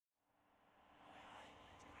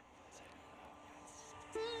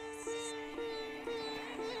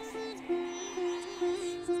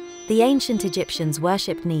The ancient Egyptians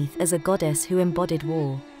worshipped Neith as a goddess who embodied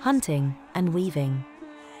war, hunting, and weaving.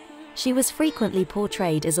 She was frequently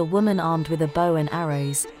portrayed as a woman armed with a bow and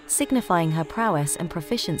arrows, signifying her prowess and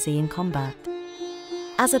proficiency in combat.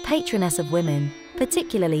 As a patroness of women,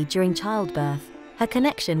 particularly during childbirth, her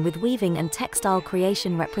connection with weaving and textile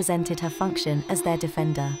creation represented her function as their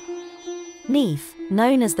defender. Neith,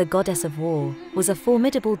 known as the goddess of war, was a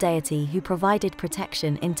formidable deity who provided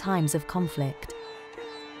protection in times of conflict.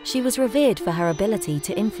 She was revered for her ability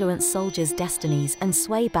to influence soldiers' destinies and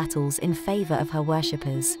sway battles in favor of her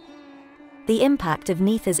worshippers. The impact of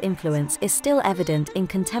Neith's influence is still evident in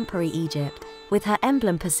contemporary Egypt, with her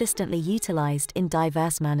emblem persistently utilized in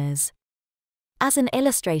diverse manners. As an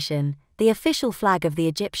illustration, the official flag of the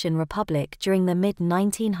Egyptian Republic during the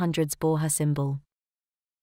mid-1900s bore her symbol.